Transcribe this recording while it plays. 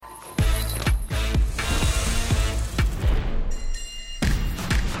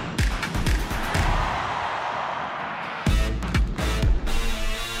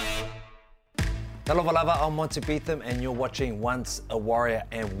Talofa lava, I'm Monty and you're watching Once a Warrior.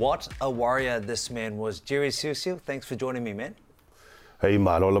 And what a warrior this man was. Jerry Seuseu, thanks for joining me, man. Hei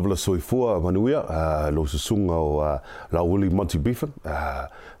mā rola wala soifua manuia, lo sasunga o lauli Monty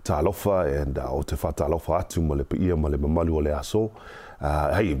ta alofa and o te whata alofa atu ma le paia ma le mamalu o le aso.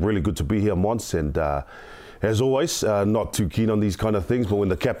 Hey, really good to be here, Mons, and as always, not too keen on these kind of things, but when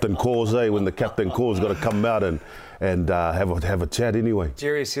the captain calls, when the captain calls, got to come out and have a chat anyway.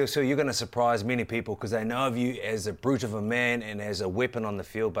 Jerry Seuseu, you're going to surprise many people because they know of you as a brute of a man and as a weapon on the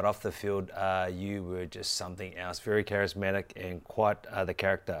field, but off the field, you were just something else. Very charismatic and quite the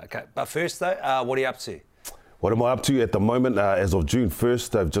character. Okay, but first though, what are you up to? What am I up to at the moment? As of June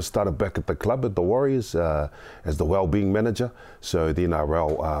 1st, I've just started back at the club at the Warriors as the wellbeing manager. So the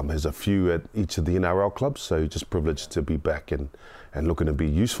NRL has a few at each of the NRL clubs. So just privileged to be back and looking to be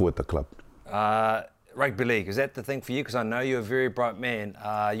useful at the club. Rugby league, is that the thing for you? Because I know you're a very bright man.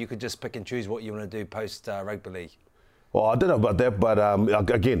 You could just pick and choose what you want to do post rugby league. Well, I don't know about that, but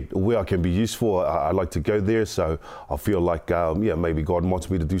again, where I can be useful, I like to go there. So I feel like, maybe God wants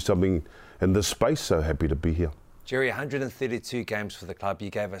me to do something in this space, so happy to be here. Jerry, 132 games for the club.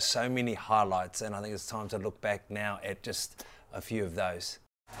 You gave us so many highlights, and I think it's time to look back now at just a few of those.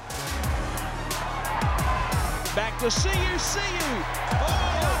 Back to Seuseu.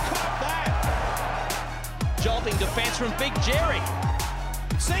 Oh, caught that. Jolting defence from Big Jerry.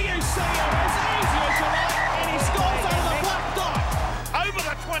 Seuseu as easy as you like, and he scores over the black dot. Over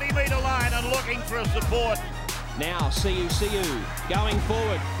the 20-metre line and looking for a support. Now Seuseu going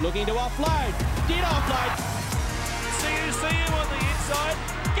forward, looking to offload. Did offload. Seuseu on the inside.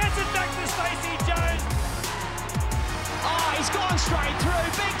 Gets it back to Stacey Jones. Oh, he's gone straight through.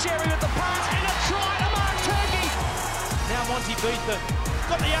 Big Jerry with the pass and a try to Mark Turkey. Now Monty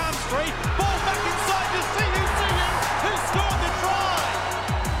got the arms free. Ball back inside to Seuseu, who scored the try.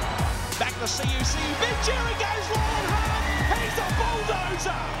 Back to Seuseu. Big Jerry goes long and hard. He's a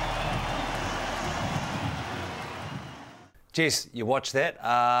bulldozer. Jess, you watch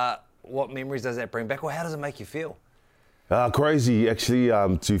that. What memories does that bring back, or how does it make you feel? Crazy, actually,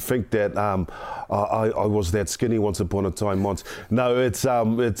 to think that I was that skinny once upon a time, Mons. No, it's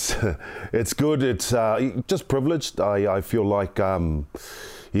good. It's just privileged. I feel like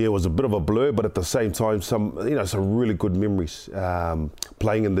it was a bit of a blur, but at the same time, some really good memories.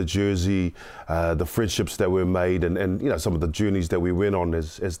 Playing in the jersey, the friendships that were made, and some of the journeys that we went on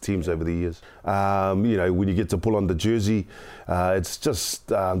as teams over the years. When you get to pull on the jersey, it's just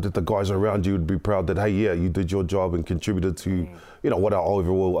that the guys around you would be proud that, hey, yeah, you did your job and contributed to what our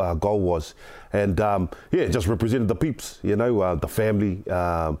overall goal was. And it just represented the peeps, the family,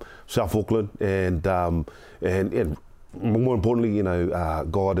 South Auckland, and more importantly,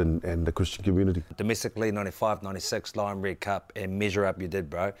 God and the Christian community. Domestically, 95, 96, Lion Red Cup, and measure up you did,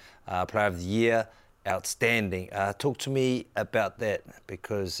 bro. Player of the Year, outstanding. Talk to me about that,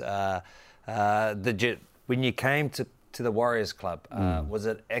 because when you came to the Warriors Club, was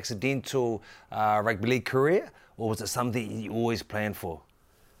it accidental rugby league career, or was it something you always planned for?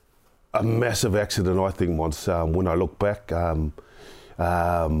 A massive accident, I think, once when I look back.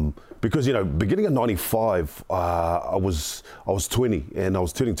 Because beginning of '95, I was 20 and I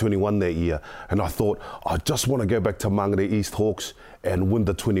was turning 21 that year, and I thought I just want to go back to Mangere East Hawks and win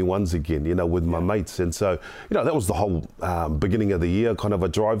the 21s again, with my mates. And so that was the whole beginning of the year kind of a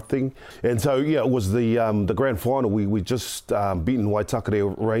drive thing. And so it was the grand final. We just beaten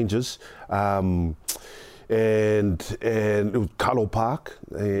Waitakere Rangers. And it was Carlo Park,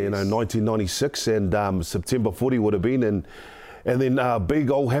 1996, and September 40 would have been. And then big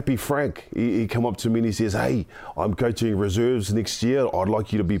old Happy Frank, he come up to me and he says, hey, I'm coaching reserves next year. I'd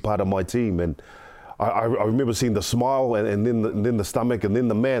like you to be part of my team. And I remember seeing the smile and then the stomach and then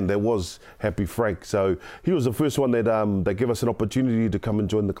the man that was Happy Frank. So he was the first one that gave us an opportunity to come and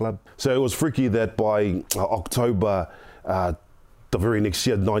join the club. So it was freaky that by October, the very next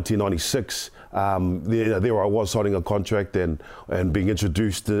year, 1996, there I was signing a contract and being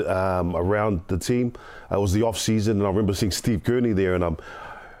introduced around the team. It was the off season, and I remember seeing Steve Kearney there, and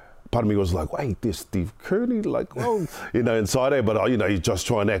part of me was like, wait, there's Steve Kearney, like, whoa, inside there. But you just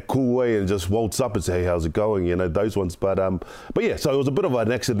try and act cool way and just waltz up and say, hey, how's it going? Those ones. But yeah, so it was a bit of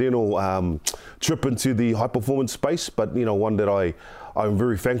an accidental trip into the high performance space, but one that I'm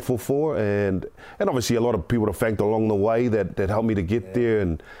very thankful for, and obviously a lot of people to thank along the way that helped me to get there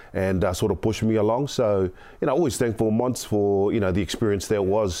and sort of push me along. So always thankful, Monts, for the experience that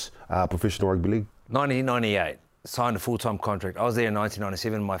was professional rugby league. 1998, signed a full-time contract. I was there in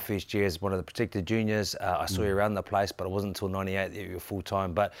 1997, my first year as one of the protected juniors. I saw you around the place, but it wasn't until 98 that you were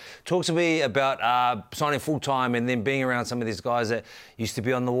full-time. But talk to me about signing full-time and then being around some of these guys that used to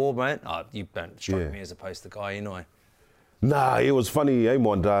be on the wall, mate. Oh, you don't strike me as a poster guy, anyway. Nah, it was funny,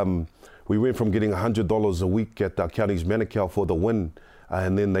 Mond. We went from getting $100 a week at Counties Manukau for the win,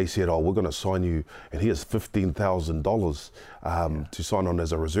 and then they said, oh, we're going to sign you, and here's $15,000 to sign on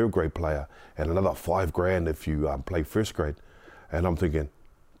as a reserve grade player, and another $5,000 if you play first grade. And I'm thinking,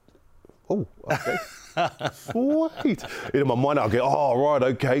 oh, okay, sweet. In my mind, I go, oh, right,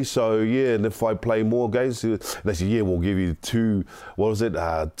 okay, so yeah, and if I play more games, they said, yeah, we'll give you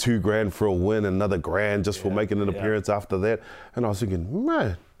 $2,000 for a win, another $1,000 just for making an appearance after that. And I was thinking,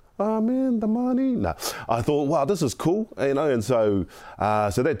 man, I'm the money. No, I thought, wow, this is cool, and so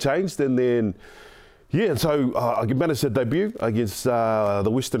that changed, and then, so I managed to debut against the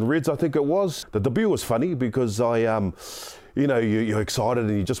Western Reds, I think it was. The debut was funny because you're excited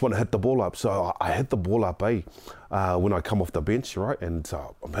and you just want to hit the ball up. So I hit the ball up, when I come off the bench, right? And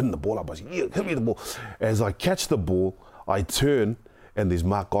so I'm hitting the ball up. I say, yeah, hit me the ball. As I catch the ball, I turn, and there's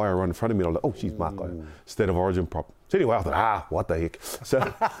Mark Geyer right in front of me. And I'm like, oh, she's Mark Geyer, State of Origin prop. So anyway, I thought, what the heck? So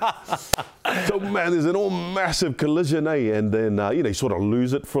man, there's an all massive collision, And then, you sort of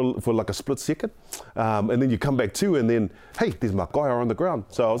lose it for like a split second. And then you come back to, and then, hey, there's Mark Geyer on the ground.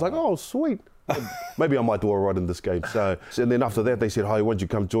 So I was like, oh, sweet. Maybe I might do all right in this game. So, and then after that, they said, hey, why don't you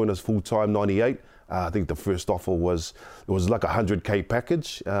come join us full-time, 98. I think the first offer was like a $100K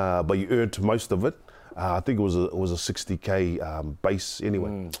package, but you earned most of it. I think it was a $60K base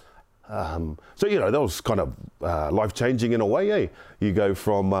anyway. So, that was kind of life-changing in a way, You go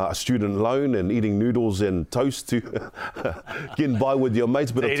from a student loan and eating noodles and toast to getting by with your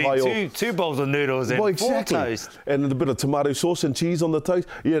mates. But eating two bowls of noodles and four toast. And a bit of tomato sauce and cheese on the toast.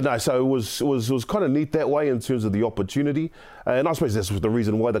 So it was kind of neat that way in terms of the opportunity. And I suppose that's the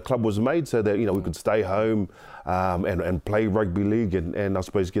reason why the club was made, so that, we could stay home and play rugby league and I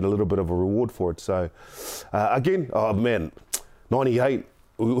suppose get a little bit of a reward for it. So, again, oh man, 98.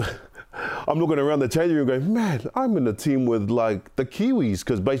 I'm looking around the changing room going, man, I'm in the team with like the Kiwis,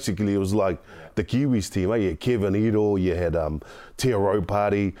 because basically it was like the Kiwis team. You had Kevin Edel, you had Teo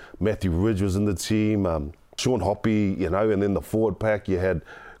Party, Matthew Ridge was in the team, Sean Hoppy, and then the forward pack, you had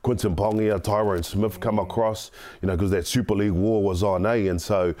Quinton Pongia, Tyrone Smith come across, because that Super League war was on, And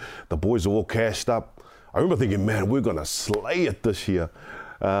so the boys are all cashed up. I remember thinking, man, we're going to slay it this year.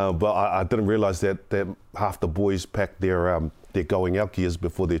 But I didn't realise that half the boys packed their going out gears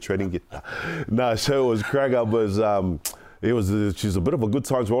before their training gear. No, so it was crack up. It was a bit of a good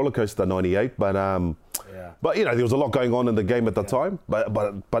times roller coaster, 98. But there was a lot going on in the game at the time.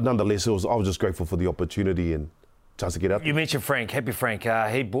 But nonetheless, I was just grateful for the opportunity and chance to get out. You mentioned Frank, Happy Frank.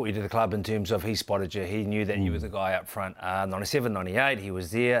 He brought you to the club in terms of he spotted you. He knew that you were the guy up front. 97, 98, he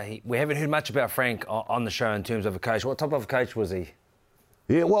was there. We haven't heard much about Frank on the show in terms of a coach. What type of a coach was he?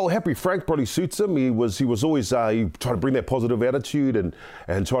 Yeah, well, Happy Frank probably suits him. He was always he tried to bring that positive attitude and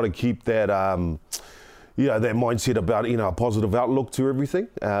try to keep that that mindset about a positive outlook to everything.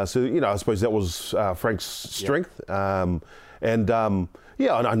 So I suppose that was Frank's strength. And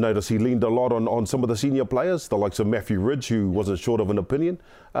I noticed he leaned a lot on some of the senior players, the likes of Matthew Ridge, who wasn't short of an opinion.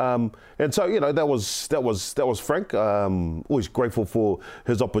 And so that was Frank. Always grateful for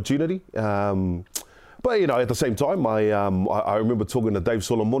his opportunity. But at the same time, I remember talking to Dave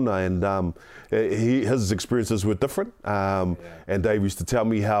Solomona, and his experiences were different. And Dave used to tell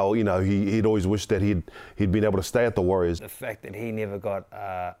me how he'd always wished that he'd been able to stay at the Warriors. The fact that he never got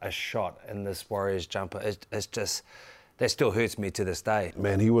a shot in this Warriors jumper is just. That still hurts me to this day.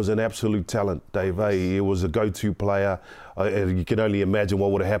 Man, he was an absolute talent, Dave. He was a go-to player. You can only imagine what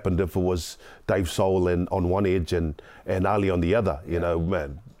would have happened if it was Dave Sol on one edge and Ali on the other.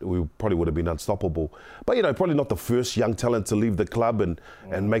 Man, we probably would have been unstoppable. But, probably not the first young talent to leave the club and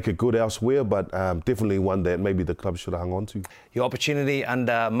make it good elsewhere, but definitely one that maybe the club should have hung on to. Your opportunity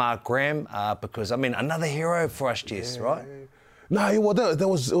under Mark Graham, because, another hero for us, Jess, right? No, well, it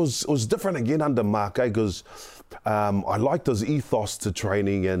was different again under Mark, because I liked his ethos to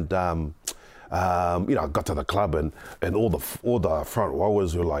training, and I got to the club and all the front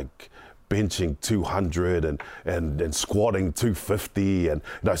rowers were like benching 200 and squatting 250, and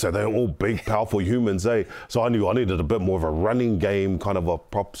so they're all big, powerful humans, So I knew I needed a bit more of a running game, kind of a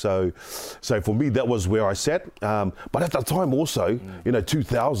prop. So for me, that was where I sat. But at the time also,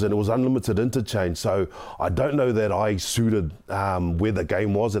 2000, it was unlimited interchange. So I don't know that I suited where the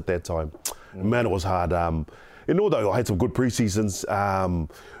game was at that time. Man, it was hard. And although I had some good pre-seasons,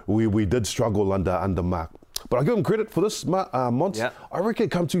 we did struggle under Mark. But I give him credit for this, Monty. Yeah. I reckon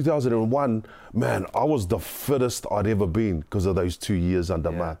come 2001, man, I was the fittest I'd ever been because of those 2 years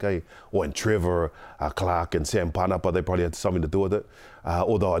under Mark, eh? Or and Trevor, Clark and Sam Panapa, they probably had something to do with it.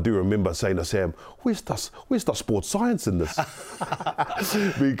 Although I do remember saying to Sam, where's the sports science in this?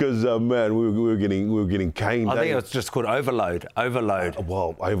 Because, man, we were getting caned. I think it was just called overload.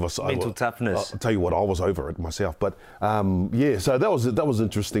 Mental toughness. I'll tell you what, I was over it myself. But, yeah, so that was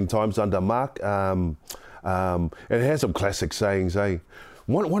interesting times under Mark. And it has some classic sayings, eh?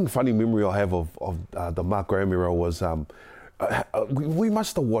 One funny memory I have of the Mark Graham era was we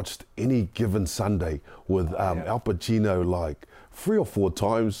must have watched Any Given Sunday with Al Pacino like 3 or 4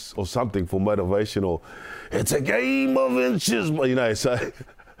 times or something for motivational. It's a game of inches, you know, so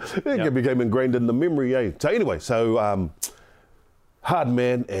it became ingrained in the memory, eh? So anyway, hard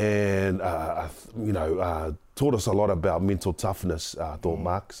man and, you know, taught us a lot about mental toughness, thought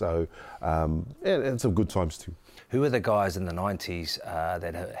Mark. So, and some good times too. Who were the guys in the 90s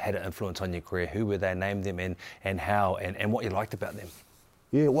that had an influence on your career? Who were they? Name them and how and what you liked about them?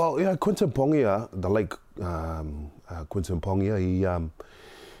 Yeah, well, yeah, Quinton Pongia, the late Quinton Pongia,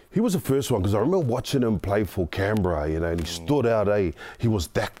 he was the first one because I remember watching him play for Canberra, you know, and he stood out, eh? He was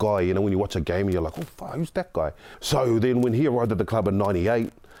that guy, you know, when you watch a game and you're like, oh, fuck, who's that guy? So then when he arrived at the club in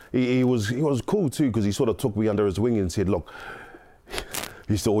 98, he was cool too because he sort of took me under his wing and said, look,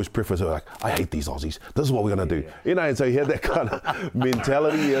 he used to always preface it like, I hate these Aussies. This is what we're going to do. You know, and so he had that kind of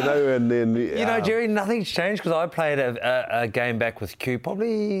mentality, you know, and then... You know, Jerry, nothing's changed because I played a game back with Q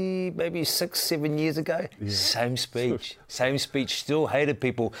probably maybe 6-7 years ago. Yeah. Same speech, still hated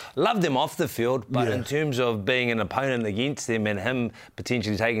people. Loved them off the field, but in terms of being an opponent against them and him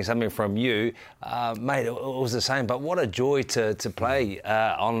potentially taking something from you, mate, it was the same. But what a joy to play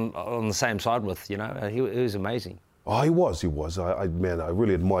on the same side with, you know. He was amazing. Oh, he was. I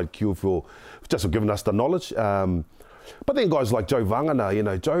really admired Q for just for giving us the knowledge. But then guys like Joe Vangana, you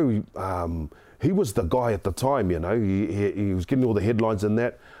know, Joe, he was the guy at the time, you know. He was getting all the headlines and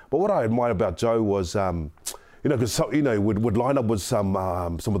that. But what I admired about Joe was, you know, because, you know, would line up with some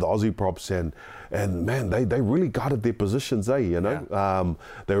of the Aussie props and man, they really guarded their positions, eh, you know. Yeah.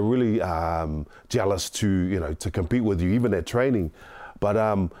 They were really jealous to compete with you, even at training. But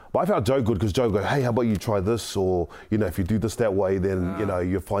I found Joe good because Joe would go, hey, how about you try this? Or, you know, if you do this that way, then, you know,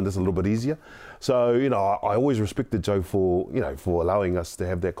 you'll find this a little bit easier. So, you know, I always respected Joe for allowing us to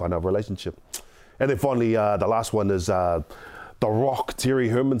have that kind of relationship. And then finally, the last one is The Rock, Terry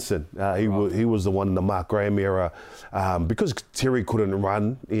Hermanson. He was the one in the Mark Graham era. Because Terry couldn't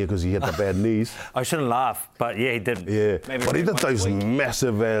run because he had the bad knees. I shouldn't laugh, but yeah, he didn't. Yeah, but he did those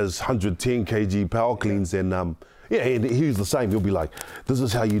massive as 110 kg power cleans and... yeah, he was the same. He'll be like, this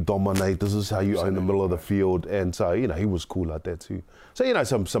is how you dominate, this is how you own the middle of the field. And so, you know, he was cool like that too. So, you know,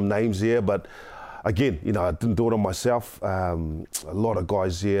 some names here, but again, you know, I didn't do it on myself. A lot of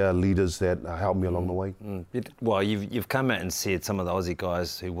guys here, leaders that helped me along the way. Well, you've come out and said some of the Aussie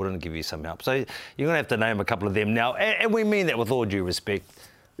guys who wouldn't give you some help. So you're going to have to name a couple of them now. And we mean that with all due respect.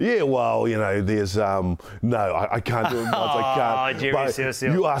 Yeah, well, you know, there's no, I can't do it. I can't. Jerry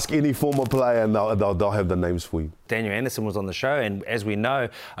Seuseu. You ask any former player, and they'll have the names for you. Daniel Anderson was on the show, and as we know,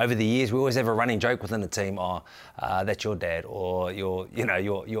 over the years, we always have a running joke within the team. That's your dad, or your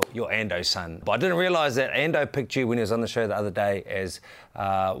Ando's son. But I didn't realise that Ando picked you when he was on the show the other day as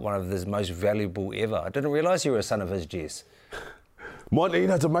one of his most valuable ever. I didn't realise you were a son of his, Jess. Monty, you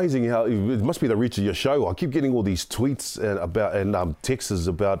know, it's amazing how it must be the reach of your show. I keep getting all these tweets and texts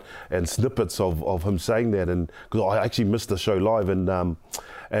about and snippets of him saying that, and because I actually missed the show live, and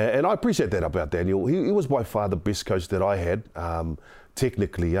I appreciate that about Daniel. He was by far the best coach that I had,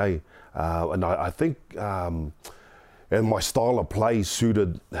 technically, and I think and my style of play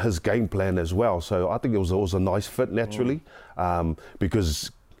suited his game plan as well. So I think it was a nice fit naturally,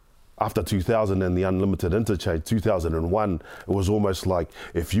 because. After 2000 and the unlimited interchange, 2001, it was almost like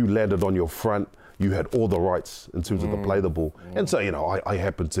if you landed on your front, you had all the rights in terms of to play the ball. And so, you know, I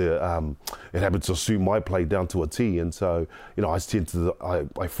happened to, it happened to suit my play down to a T. And so, you know,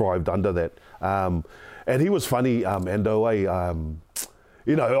 I thrived under that. And he was funny, Ando,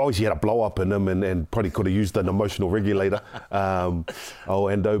 you know, obviously he had a blow up in him and probably could have used an emotional regulator,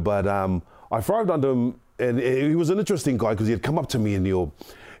 Ando, but I thrived under him. And he was an interesting guy because he'd come up to me and he'll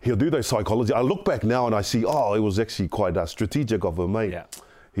do those psychology. I look back now and I see, it was actually quite strategic of him, mate. Yeah.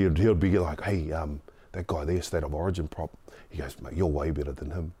 He'll be like, hey, that guy there, State of Origin prop. He goes, mate, you're way better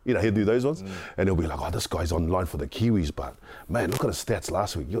than him. You know, he'll do those ones. And he'll be like, this guy's on line for the Kiwis, but man, look at his stats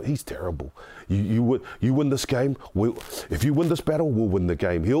last week. He's terrible. You win this game. If you win this battle, we'll win the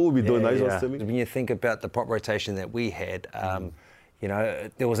game. He'll be doing those ones to me. When you think about the prop rotation that we had, you know,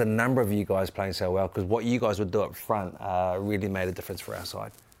 there was a number of you guys playing so well, because what you guys would do up front really made a difference for our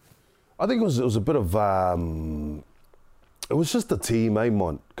side. I think it was a bit of, it was just a team,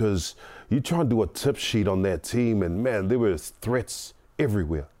 Mont? Because you try and do a tip sheet on that team, and man, there were threats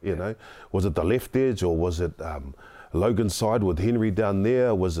everywhere, you know. Was it the left edge, or was it Logan's side with Henry down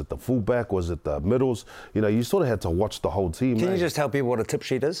there? Was it the fullback? Was it the middles? You know, you sort of had to watch the whole team. Can you just tell people what a tip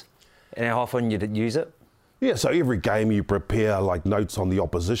sheet is and how often you use it? Yeah, so every game you prepare like notes on the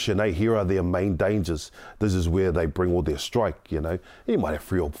opposition. Hey, here are their main dangers. This is where they bring all their strike, you know. You might have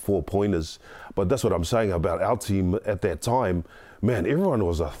 3 or 4 pointers, but that's what I'm saying about our team at that time. Man, everyone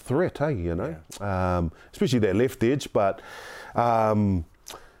was a threat, hey, you know, especially that left edge. But I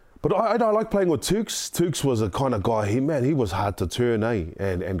like playing with Tukes. Tukes was a kind of guy, he was hard to turn,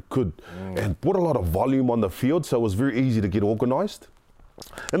 and put a lot of volume on the field, so it was very easy to get organised.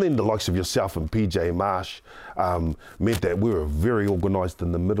 And then the likes of yourself and PJ Marsh meant that we were very organised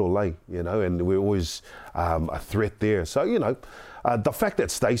in the middle, you know, and we were always a threat there. So, you know, the fact that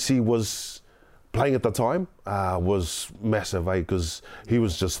Stacey was playing at the time was massive, because he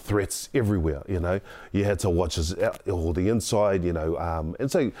was just threats everywhere, you know. You had to watch his, all the inside, you know, and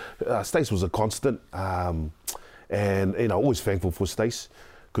so Stace was a constant, and, you know, always thankful for Stace,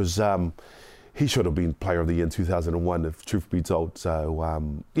 because he should have been Player of the Year in 2001, if truth be told.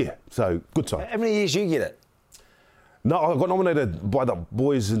 So, yeah, so good time. How many years you get it? No, I got nominated by the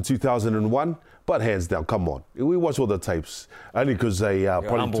boys in 2001, but hands down, come on. We watch all the tapes, only because they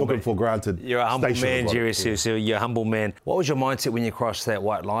probably took it for granted. You're a humble man, Jerry Seuseu. You're a humble man. What was your mindset when you crossed that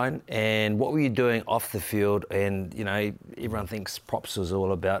white line, and what were you doing off the field? And, you know, everyone thinks props was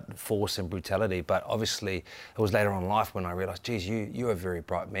all about force and brutality, but obviously it was later on in life when I realised, geez, you're a very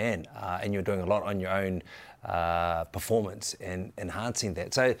bright man, and you're doing a lot on your own performance and enhancing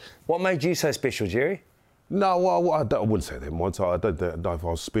that. So what made you so special, Jerry? No, well, I wouldn't say that, Monty. I don't know if I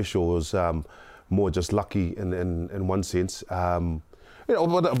was special. It was more just lucky in one sense. You know,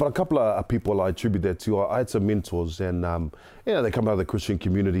 but a couple of people I attribute that to. I had some mentors, and you know, they come out of the Christian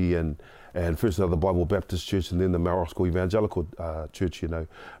community, and first out of the Bible Baptist Church, and then the Marosco Evangelical Church. You know,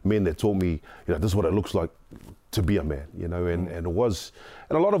 men that taught me, you know, this is what it looks like to be a man. You know, and it was,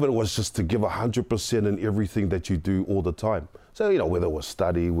 and a lot of it was just to give 100% in everything that you do all the time. So, you know, whether it was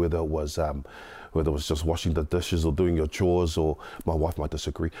study, whether it was just washing the dishes or doing your chores, or my wife might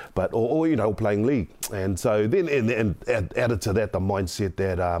disagree, but or you know, playing league. And so then and added to that the mindset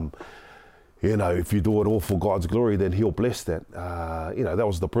that you know, if you do it all for God's glory, then He'll bless that. You know, that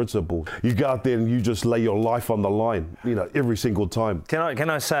was the principle. You go out there and you just lay your life on the line, you know, every single time. Can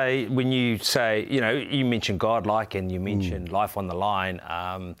I say, when you say, you know, you mentioned God-like and you mentioned life on the line,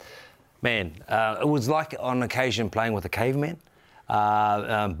 man, it was like on occasion playing with a caveman.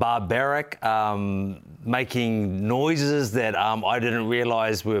 Barbaric, making noises that I didn't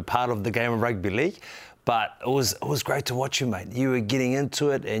realise were part of the game of rugby league. But it was great to watch you, mate. You were getting into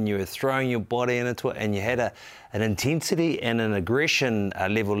it, and you were throwing your body into it, and you had an intensity and an aggression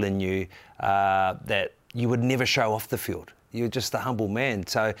level in you that you would never show off the field. You're just a humble man.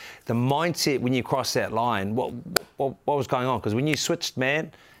 So the mindset when you crossed that line, what was going on? Because when you switched,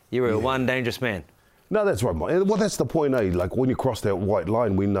 man, you were one dangerous man. No, that's right, mate. Well, that's the point, eh? Like, when you cross that white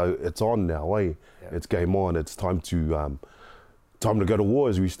line, we know it's on now, eh? Yeah. It's game on. It's time to go to war,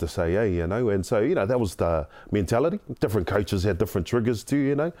 as we used to say, eh? You know, and so, you know, that was the mentality. Different coaches had different triggers too,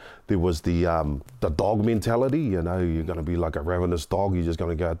 you know. There was the dog mentality, you know, you're going to be like a ravenous dog. You're just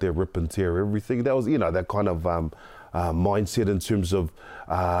going to go out there, rip and tear everything. That was, you know, that kind of mindset in terms of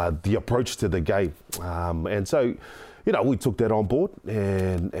the approach to the game. And so, you know, we took that on board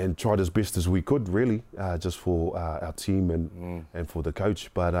and tried as best as we could, really, just for our team and for the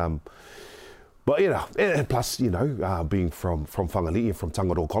coach. But you know, and plus, you know, being from Whanganui, from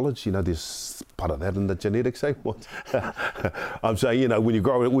Tangaroa College, you know, there's part of that in the genetics, eh? I'm saying, you know, when you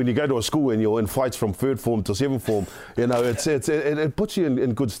go to a school and you're in fights from 3rd form to 7th form, you know, it puts you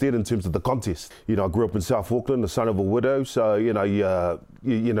in good stead in terms of the contest. You know, I grew up in South Auckland, the son of a widow, so, you know,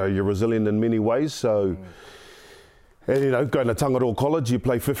 you're resilient in many ways, so. And, you know, going to Tangaroa College, you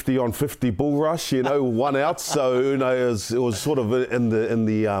play 50 on 50 bull rush, you know, 1 out. So, you know, it was sort of in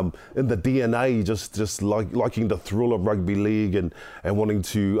the DNA, just liking the thrill of rugby league and wanting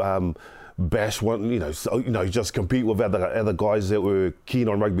to bash one, you know, so, you know, just compete with other guys that were keen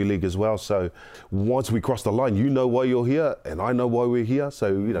on rugby league as well. So once we cross the line, you know why you're here, and I know why we're here. So,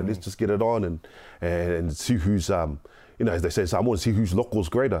 you know, let's just get it on and see who's you know, as they say, so I want to see whose lock was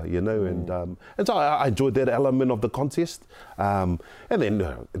greater, you know, and so I enjoyed that element of the contest. And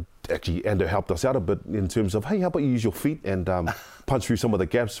then actually Endo helped us out a bit in terms of, hey, how about you use your feet and punch through some of the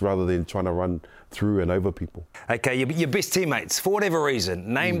gaps rather than trying to run through and over people. Okay, your best teammates, for whatever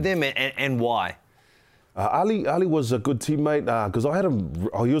reason, name them and why. Ali was a good teammate because I had him.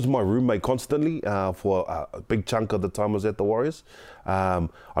 He was my roommate constantly for a big chunk of the time I was at the Warriors. I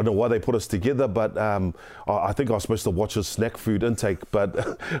don't know why they put us together, but I think I was supposed to watch his snack food intake,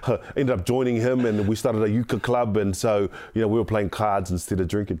 but ended up joining him, and we started a euchre club, and so we were playing cards instead of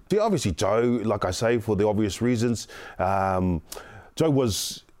drinking. Yeah, obviously Joe, like I say, for the obvious reasons. Joe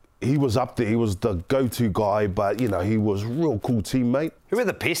was. He was up there. He was the go-to guy, but he was a real cool teammate. Who are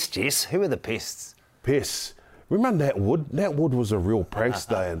the pests, Jess? Who are the pests? Pests. Remember Nat Wood? Nat Wood was a real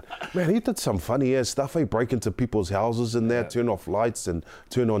prankster, and man, he did some funny ass stuff. He break into people's houses in there, turn off lights and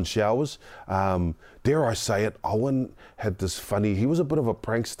turn on showers. Dare I say it, Owen had this funny. He was a bit of a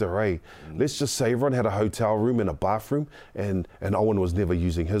prankster, eh? Let's just say everyone had a hotel room and a bathroom, and Owen was never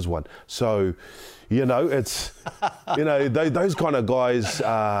using his one. So, it's those kind of guys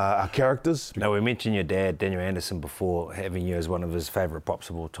are characters. Now, we mentioned your dad, Daniel Anderson, before, having you as one of his favourite props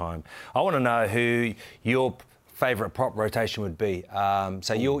of all time. I want to know who your favourite prop rotation would be.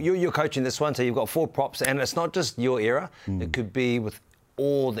 So you're coaching this one, so you've got 4 props, and it's not just your era. It could be with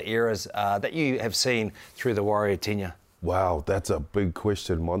all the eras that you have seen through the Warrior tenure. Wow, that's a big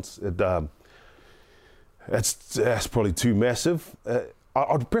question, Monts. That's probably too massive.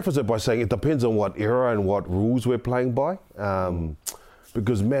 I'd preface it by saying it depends on what era and what rules we're playing by.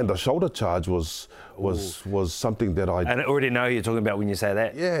 Because, man, the shoulder charge was something that I... And I already know you're talking about when you say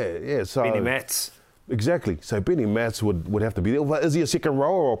that. Yeah. So Benny Matz. Exactly. So Benny Matz would have to be there. Is he a second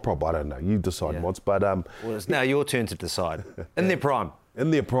rower or a prop? I don't know. You decide, Monts. But well, it's now your turn to decide. In their prime. In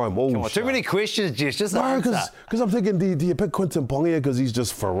their prime. Oh, come on, too many questions, Jess. Just answer. Because I'm thinking, do you pick Quinton Pongia because he's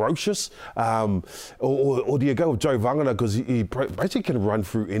just ferocious? Or do you go with Joe Vangana because he basically can run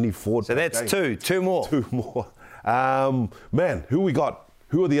through any forward? So that's game. Two more. Man, who we got?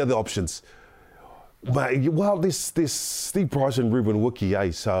 Who are the other options? Well, there's Steve Price and Ruben Wiki,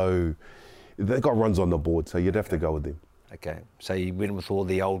 eh? So they got runs on the board, so you'd have to go with them. Okay, so you went with all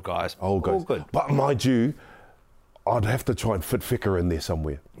the old guys. Old guys. All good. But mind you, I'd have to try and fit Ficker in there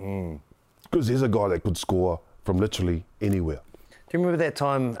somewhere. Because there's a guy that could score from literally anywhere. Do you remember that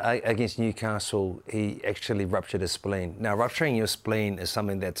time against Newcastle, he actually ruptured his spleen? Now, rupturing your spleen is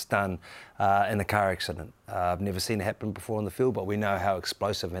something that's done in a car accident. I've never seen it happen before on the field, but we know how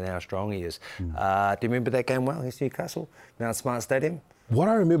explosive and how strong he is. Do you remember that game well against Newcastle, Mount Smart Stadium? What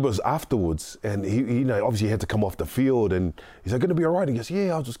I remember is afterwards, and he obviously had to come off the field, and he's like, going to be all right? He goes,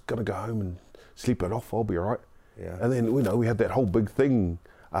 yeah, I'm just going to go home and sleep it off. I'll be all right. Yeah. And then, we had that whole big thing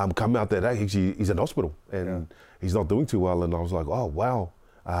come out that day. He's in hospital, and he's not doing too well. And I was like, oh, wow.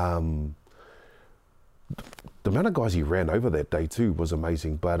 The amount of guys he ran over that day too was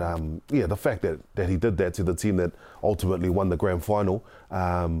amazing. But, the fact that he did that to the team that ultimately won the grand final,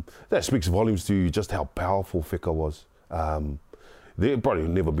 that speaks volumes to just how powerful Ficker was. There'll probably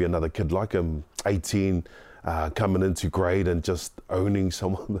never be another kid like him, 18, coming into grade and just owning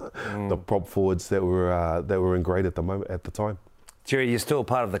some of the prop forwards that were in grade at the time. Jerry, you're still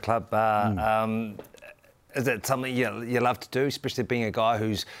part of the club. Is that something you love to do, especially being a guy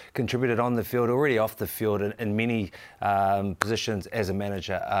who's contributed on the field, already off the field, in many positions as a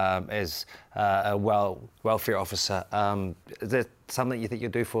manager, as a welfare officer? Is that something you think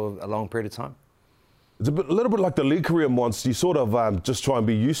you'll do for a long period of time? It's a little bit like the league career, Monty. You sort of just try and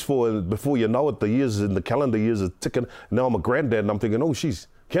be useful, and before you know it, the years and the calendar years are ticking. Now I'm a granddad, and I'm thinking, oh,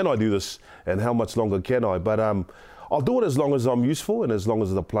 can I do this? And how much longer can I? But I'll do it as long as I'm useful, and as long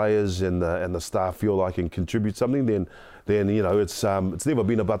as the players and the staff feel I can contribute something. Then it's never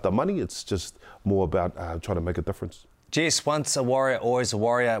been about the money. It's just more about trying to make a difference. Jess, once a Warrior, always a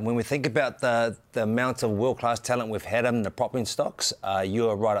Warrior. When we think about the amount of world-class talent we've had in the propping stocks, you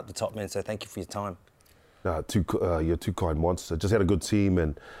are right up the top, man. So thank you for your time. You're too kind, Monts. I just had a good team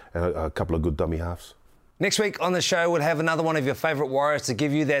and a couple of good dummy halves. Next week on the show, we'll have another one of your favourite Warriors to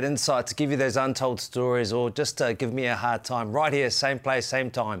give you that insight, to give you those untold stories, or just to give me a hard time. Right here, same place,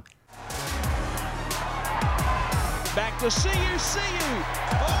 same time. Back to Seuseu.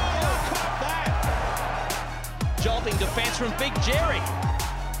 Oh, caught that. Jolting defence from Big Jerry.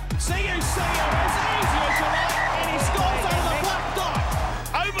 Seuseu as easy as you like, and he scores over the black dot.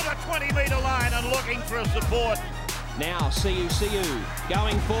 Over the 20-metre line and looking for a support. Now Seuseu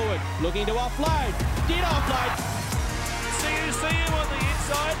going forward, looking to offload. Did offload. Seuseu on the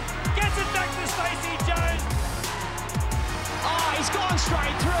inside. Gets it back to Stacey Jones. Oh, he's gone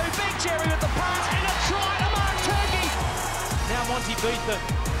straight through. Big Jerry with the pass and a try to Mark Turkey. Now Monty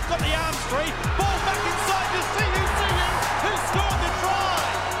got the arms free. Ball back inside to Seuseu, who scored the try.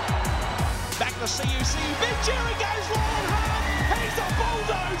 to Seuseu. Big Jerry goes long and hard. He's a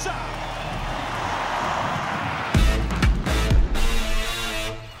bulldog.